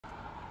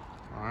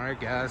right,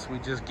 guys, we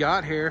just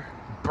got here.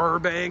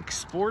 Burbank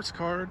Sports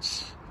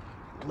Cards.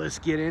 Let's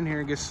get in here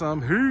and get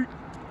some heat.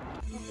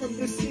 I'm from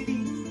the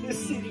city is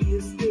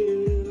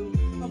still.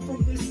 I'm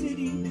from the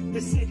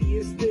city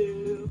is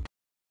still.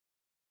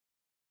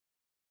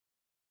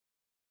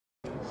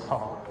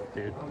 Oh,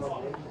 dude.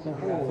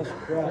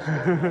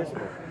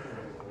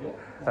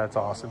 That's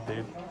awesome,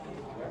 dude.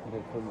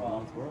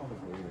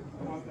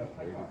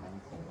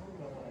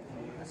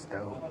 That's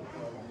dope.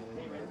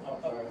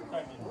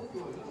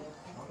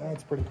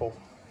 That's pretty cool.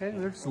 Hey,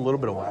 there's a little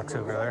bit of wax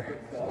over there.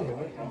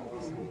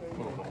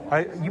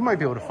 You might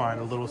be able to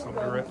find a little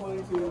something, right?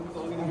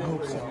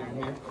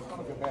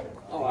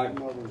 Oh, I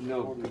have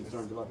no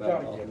concerns about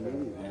that.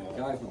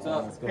 Guys, what's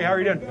up? Hey, how are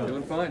you doing?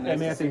 Doing fine. Hey,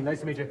 Anthony, nice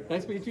to meet you.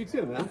 Nice to meet you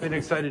too, man. Been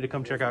excited to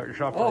come check out your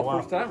shop for a while.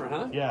 First timer,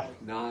 huh? Yeah.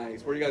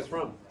 Nice. Where are you guys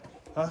from?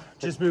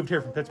 Just moved here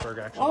from Pittsburgh,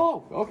 actually.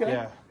 Oh, okay.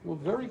 Yeah. Well,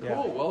 very cool.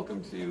 Yeah.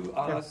 Welcome to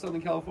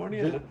Southern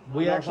California.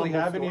 We actually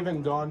haven't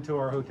even gone to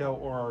our hotel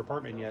or our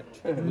apartment yet.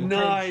 We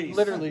Nice. came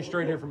literally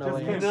straight here from LA.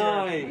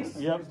 Nice.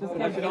 Yep.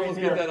 I should almost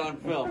get that on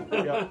film.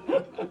 Yep.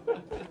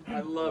 I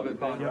love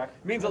it, man. Yep.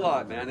 Means a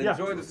lot, man.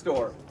 Enjoy the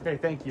store. Okay,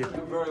 thank you.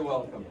 You're very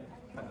welcome.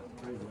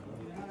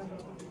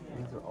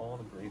 These are all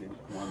the graded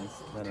ones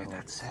that are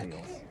like sick.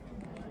 sales.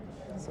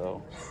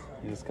 So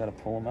you just gotta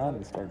pull them out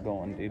and start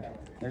going, dude.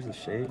 There's a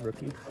shade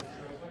rookie.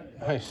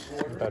 Nice.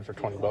 Not bad for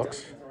 20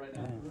 bucks. Yeah,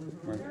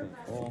 Mercury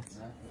full.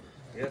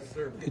 Yes,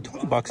 sir. Dude,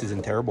 20 bucks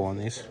isn't terrible on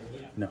these.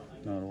 No,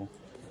 not at all.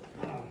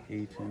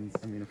 Agents.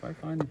 I mean, if I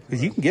find,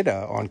 Because you can get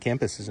on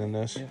campuses in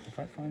this. yeah, if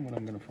I find what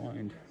I'm gonna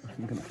find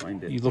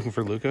it. You looking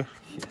for Luca?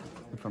 Yeah,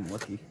 if I'm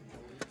lucky,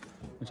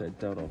 which I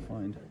doubt I'll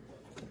find.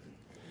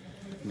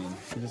 I mean,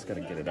 you just gotta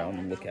get it out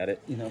and look at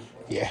it, you know.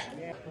 Yeah.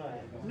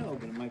 No,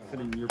 but it might fit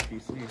in your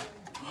PC.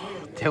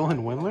 Dylan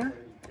Windler?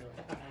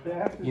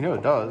 You know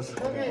it does.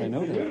 I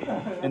know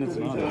that, and it's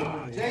not.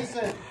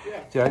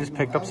 Dude, I just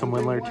picked up some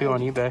Windler too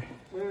on eBay.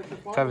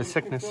 To have a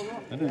sickness.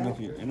 I don't know if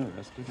you're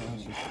interested. I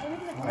was just,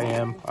 I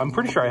am. I'm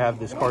pretty sure I have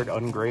this card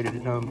ungraded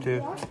at home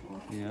too.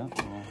 yeah,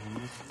 well,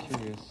 I'm just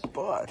curious.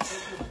 But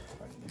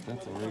If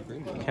that's a rare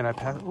grade. can I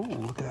pass? Ooh,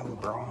 look at that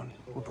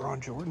LeBron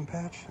Jordan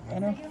patch. I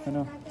know.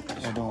 Oh,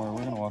 don't worry,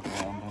 we're gonna walk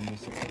around. I'm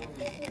just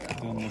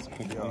doing this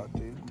quickly. God,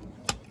 dude.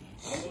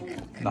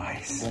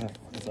 Nice. Is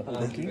that a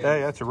rookie? Yeah,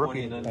 that's a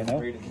rookie. I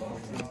know.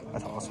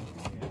 That's awesome.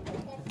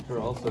 We're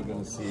also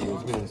going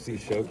to see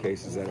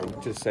showcases that are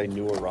just say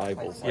new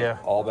arrivals. Like Yeah.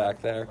 all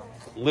back there.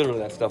 Literally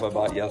that stuff I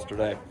bought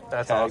yesterday.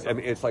 That's Tags. awesome. I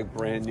mean, it's like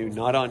brand new,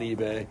 not on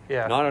eBay,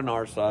 Yeah. not on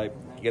our site.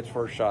 Gets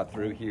first shot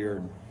through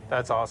here.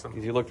 That's awesome.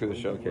 You look through the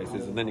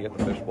showcases, and then you get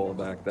the fishbowl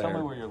back there. Tell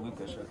me where your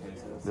Luca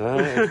showcase is. No,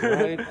 it's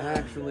right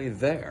actually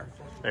there.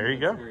 There you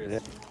go.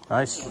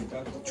 Nice.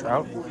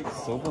 Trout.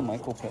 Silver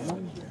Michael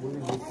Pittman?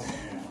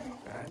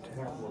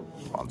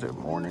 Monday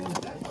morning. I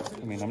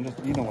mean, I'm just,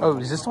 you know what? Oh,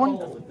 is this the one?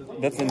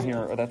 That's in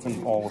here, or that's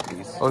in all of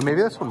these. Oh,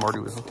 maybe that's when Marty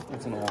was.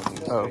 It's in all of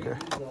these. Oh, okay.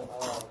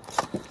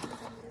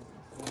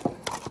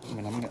 I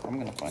mean, I'm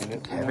gonna find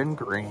it. Kevin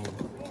Green.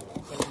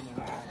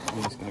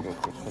 I'm just gonna go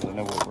quick because I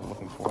know what we're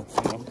looking for,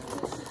 you know?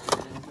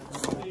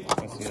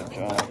 I see a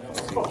job,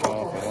 I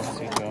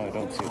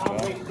don't see a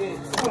job.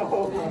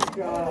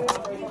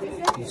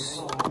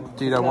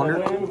 Dude, I wonder.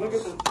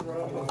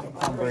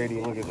 Tom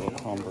Brady, look at that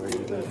Tom Brady,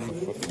 that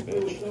fucking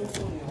bitch.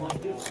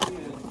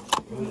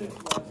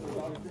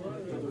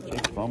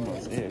 Jake Bum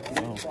was it,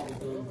 no.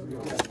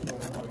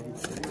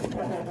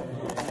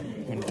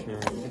 Winter,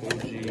 OG.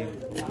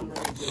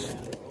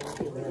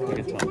 Look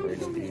at Tom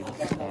Brady, dude.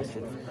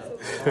 Bastard.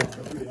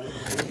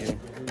 Thank you.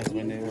 That's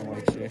my neighbor,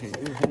 like, shit. Hey,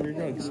 Henry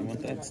Ruggs, you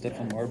want that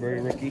Stephon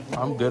Marbury rookie?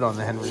 I'm good on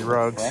the Henry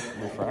Ruggs.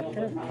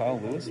 Refractor? Kyle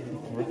Lewis,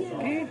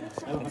 rookie?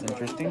 That's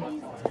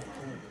interesting.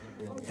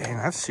 Dang,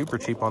 that's super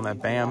cheap on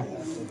that Bam.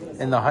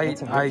 And the height,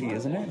 That's a rookie,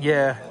 isn't it?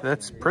 Yeah,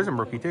 that's Prism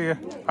rookie too. Yeah,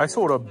 I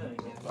sold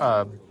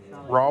a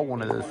raw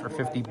one of those for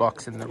 50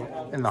 bucks in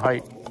the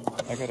height.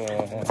 I got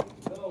a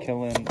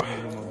Killin.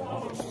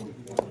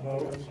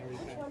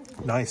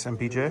 Nice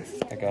MPJ.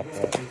 I got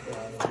that.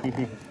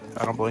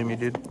 I don't blame you,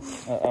 dude.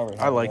 Alright,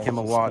 I like him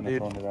a just lot, kinda dude.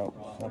 throwing it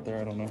out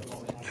there, I don't know.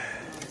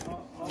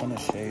 Ton of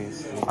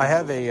shays. I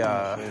have a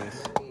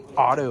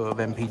auto of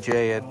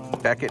MPJ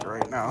at Beckett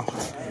right now.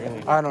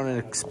 Really? I don't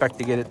expect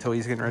to get it till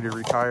he's getting ready to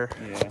retire.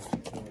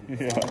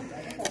 Yeah.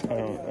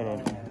 I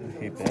don't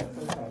hate that.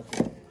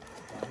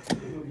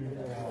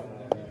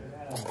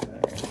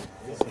 Alright.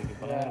 Say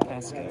goodbye to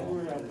Pascal.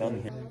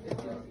 Done here.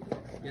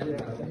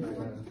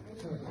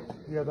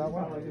 You have that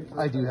one?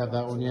 I do have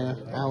that one, yeah.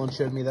 Alan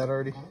showed me that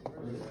already.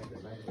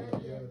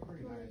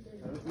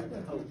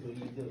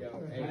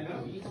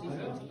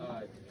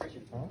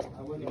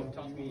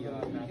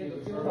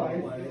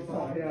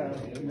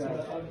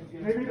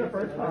 Maybe the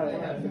first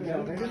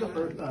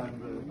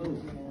time. But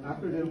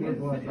after this was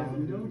what? I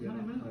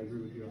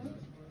agree with you on that.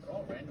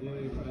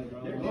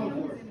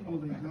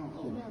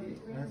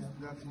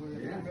 That's where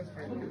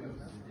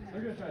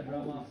they're gonna try to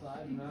drum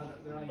offside and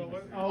they're not even...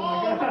 Oh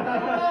my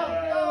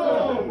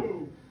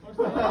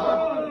god!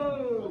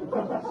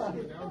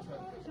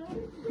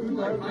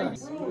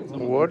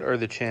 What are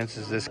the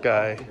chances this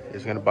guy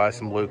is going to buy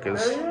some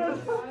Lucas?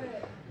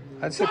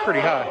 I'd say pretty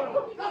high.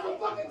 That's a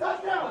fucking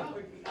touchdown!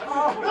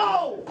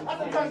 No!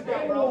 That's a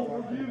touchdown, bro.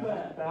 Review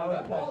that. That was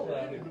a touchdown.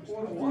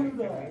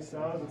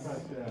 That was a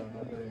touchdown,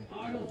 I think.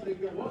 I don't think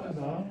it was.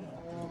 No?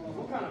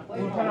 What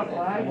kind of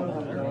flag was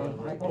it, though?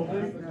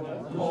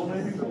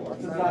 Holding?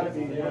 It's gotta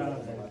be, yeah.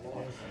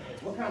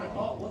 What kind of,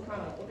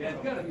 yeah,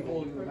 it's gotta be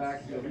holding the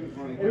backfield. It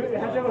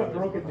had to have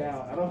broken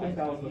down. I don't think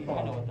that was the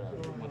fault.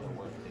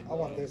 I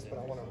want this, but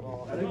I want it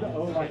raw. I think the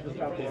O-line just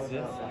got the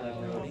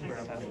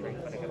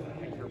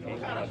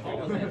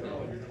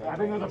I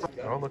think it was a...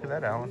 Oh, look at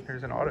that, Alan.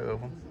 Here's an auto of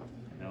him.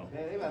 No,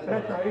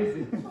 That's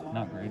crazy.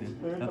 not graded.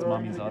 That's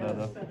mommy's auto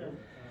though.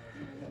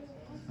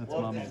 That's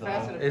mommy's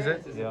auto. Is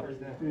it? Yeah.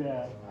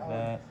 Yeah.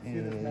 That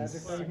is.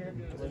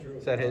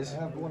 Is that his? I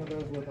have one of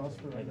those with us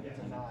for like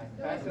 9.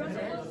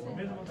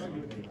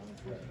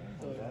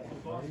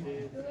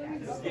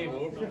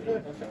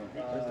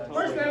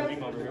 First down.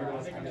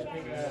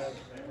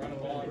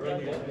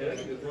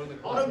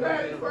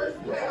 Automatic first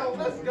down.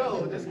 Let's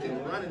go. Just keep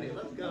running it.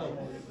 Let's go.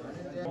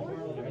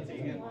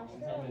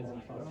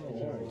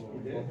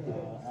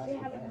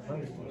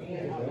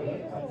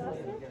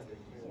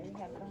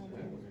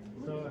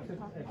 So if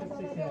it's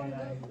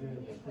 69,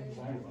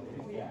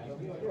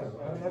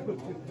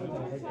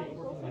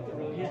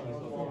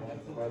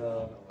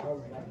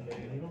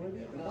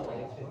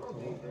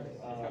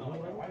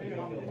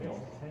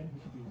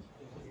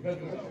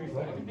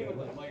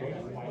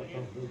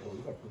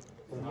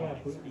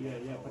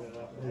 put it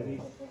up at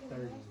least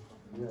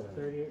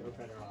 30 or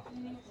better off.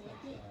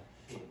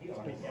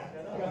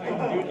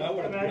 I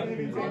would have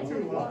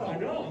too long. I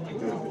know.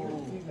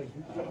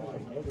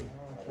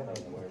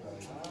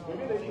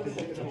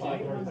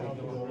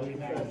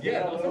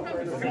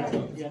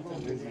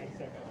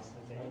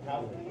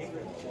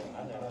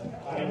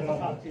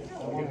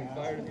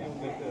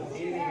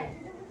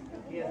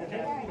 Yeah,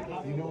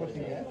 you know what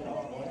he had?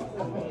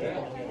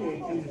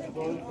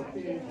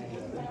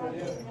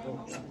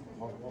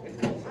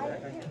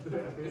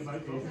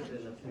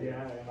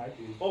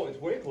 Oh, it's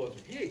way closer.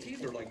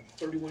 PATs are like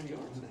 31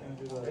 yards now.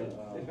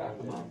 They back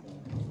them up.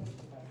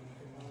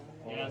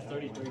 Yeah, it's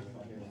 33.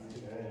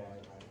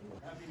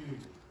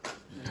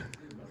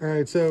 All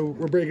right, so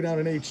we're breaking out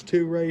an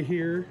H2 right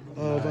here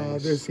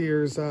of this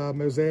year's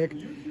Mosaic.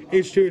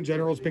 H2 in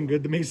general has been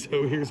good to me,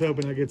 so here's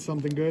hoping I get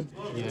something good.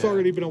 Yeah. It's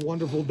already been a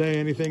wonderful day.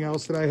 Anything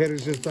else that I hit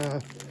is just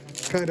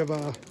kind of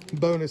a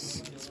bonus.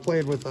 It's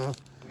playing with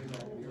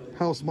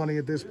house money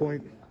at this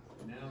point.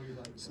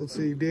 So let's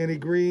see, Danny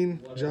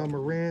Green, John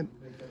Morant,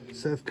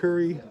 Seth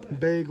Curry,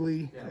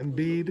 Bagley,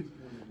 Embiid,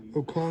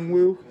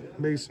 Okongwu,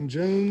 Mason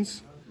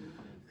Jones,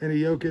 and a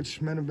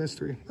Jokic Men of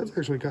Mystery. That's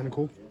actually kind of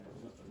cool.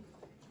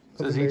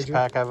 Does each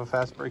pack have a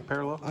fast break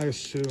parallel? I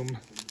assume.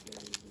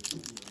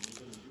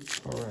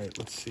 All right,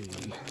 let's see.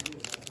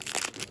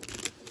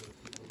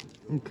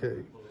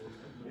 Okay.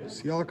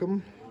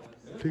 Siakam,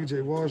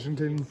 PJ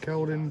Washington,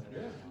 Keldon,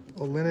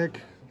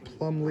 Olenek,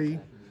 Plumlee,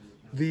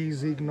 V.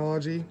 Zeke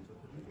Naji,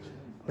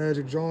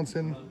 Magic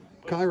Johnson,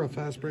 Kyra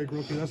fast break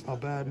rookie. That's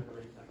not bad.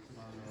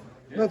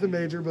 Nothing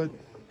major, but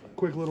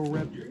quick little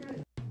rip.